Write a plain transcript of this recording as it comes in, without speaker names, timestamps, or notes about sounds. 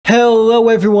Hello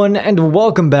everyone and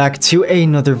welcome back to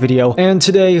another video, and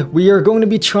today we are going to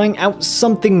be trying out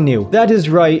something new. That is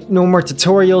right, no more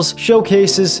tutorials,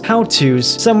 showcases,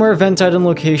 how-tos, summer event item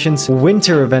locations,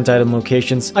 winter event item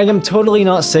locations. I am totally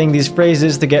not saying these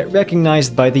phrases to get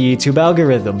recognized by the YouTube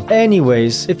algorithm.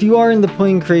 Anyways, if you are in the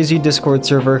Playing Crazy Discord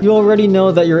server, you already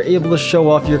know that you're able to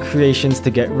show off your creations to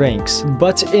get ranks.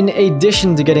 But in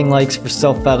addition to getting likes for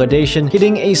self-validation,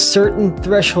 hitting a certain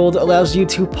threshold allows you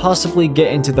to possibly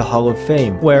get into the Hall of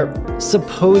Fame, where,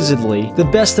 supposedly, the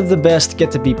best of the best get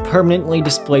to be permanently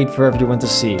displayed for everyone to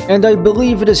see. And I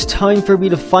believe it is time for me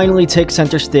to finally take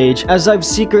center stage, as I've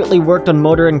secretly worked on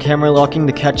motor and camera locking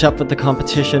to catch up with the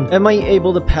competition. Am I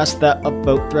able to pass that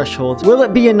upvote threshold? Will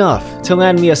it be enough to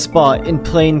land me a spot in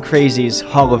Playing Crazy's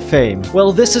Hall of Fame?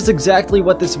 Well, this is exactly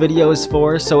what this video is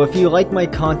for, so if you like my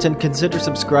content, consider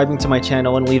subscribing to my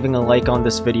channel and leaving a like on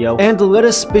this video. And let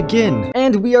us begin!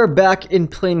 And we are back in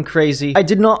Playing Crazy. I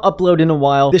did not upload in a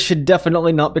while. This should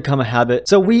definitely not become a habit.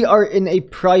 So we are in a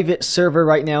private server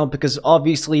right now because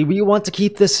obviously we want to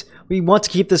keep this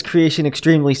creation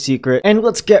extremely secret. And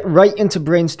let's get right into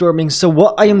brainstorming. So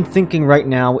what I am thinking right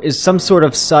now is some sort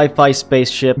of sci-fi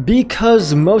spaceship,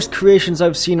 because most creations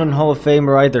I've seen on Hall of Fame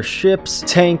are either ships,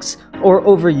 tanks, or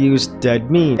overused dead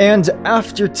meat. And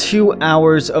after 2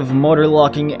 hours of motor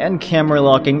locking and camera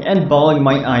locking and bawling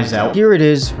my eyes out, here it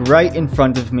is right in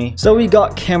front of me. So we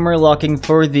got camera locking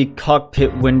for the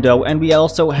cockpit window, and we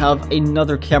also have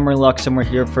another camera lock somewhere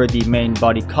here for the main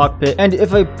body cockpit. And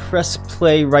if I press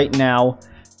play right now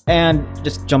and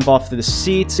just jump off the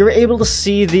seats, you're able to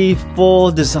see the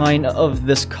full design of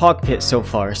this cockpit so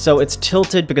far. So it's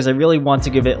tilted because I really want to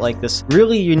give it like this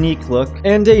really unique look.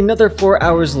 And another 4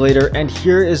 hours later, and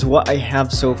here is what I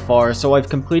have so far. So I've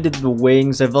completed the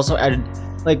wings. I've also added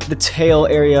like the tail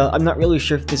area. I'm not really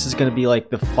sure if this is gonna be like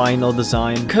the final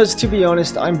design, because to be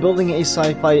honest, I'm building a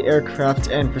sci-fi aircraft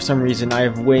and for some reason I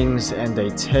have wings and a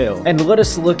tail. And let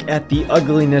us look at the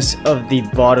ugliness of the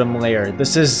bottom layer.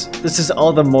 This is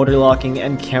all the motor locking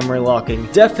and camera locking.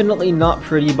 Definitely not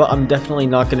pretty, but I'm definitely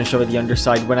not gonna show the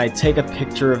underside when I take a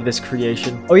picture of this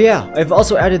creation. Oh yeah, I've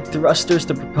also added thrusters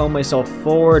to propel myself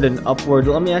forward and upward.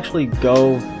 Let me actually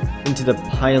go into the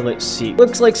pilot seat.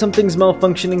 Looks like something's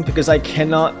malfunctioning because I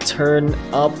cannot turn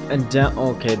up and down.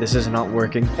 Okay, this is not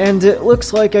working. And it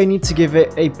looks like I need to give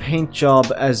it a paint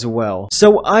job as well.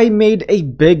 So I made a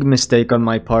big mistake on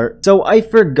my part. So I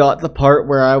forgot the part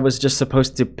where I was just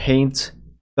supposed to paint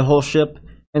the whole ship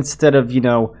instead of, you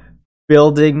know,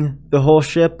 building the whole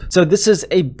ship. So this is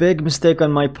a big mistake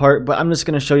on my part, but I'm just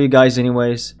gonna show you guys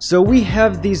anyways. So we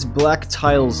have these black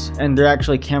tiles, and they're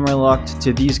actually camera locked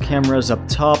to these cameras up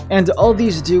top, and all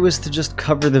these do is to just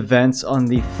cover the vents on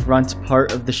the front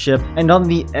part of the ship. And on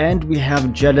the end we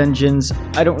have jet engines.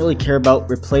 I don't really care about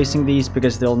replacing these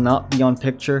because they'll not be on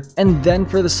picture. And then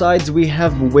for the sides we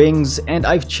have wings, and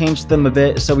I've changed them a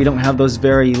bit so we don't have those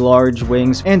very large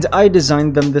wings, and I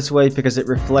designed them this way because it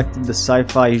reflected the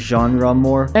sci-fi genre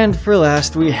more. And for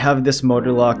last, we have this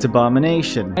motor locked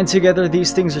abomination. And together,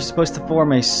 these things are supposed to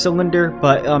form a cylinder,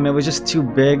 but it was just too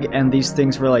big, and these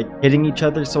things were like hitting each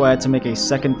other, so I had to make a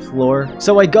second floor.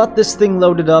 So I got this thing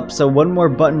loaded up, so one more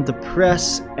button to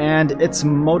press, and it's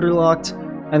motor locked.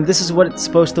 And this is what it's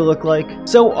supposed to look like.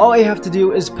 So all I have to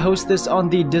do is post this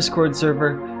on the Discord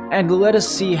server, and let us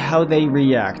see how they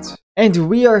react. And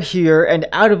we are here, and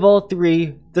out of all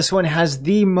three, this one has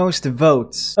the most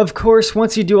votes. Of course,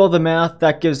 once you do all the math,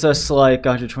 that gives us like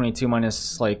 122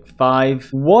 minus like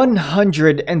 5.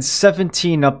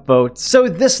 117 upvotes. So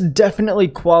this definitely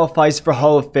qualifies for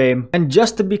Hall of Fame. And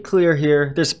just to be clear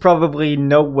here, there's probably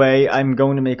no way I'm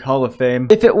going to make Hall of Fame.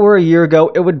 If it were a year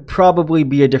ago, it would probably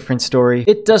be a different story.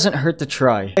 It doesn't hurt to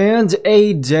try. And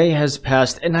a day has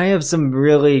passed, and I have some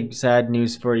really sad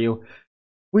news for you.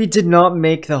 We did not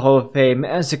make the Hall of Fame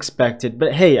as expected,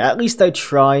 but hey, at least I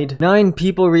tried. 9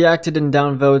 people reacted in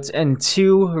downvotes, and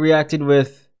 2 reacted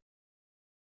with...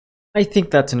 I think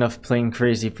that's enough Playing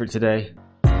Crazy for today.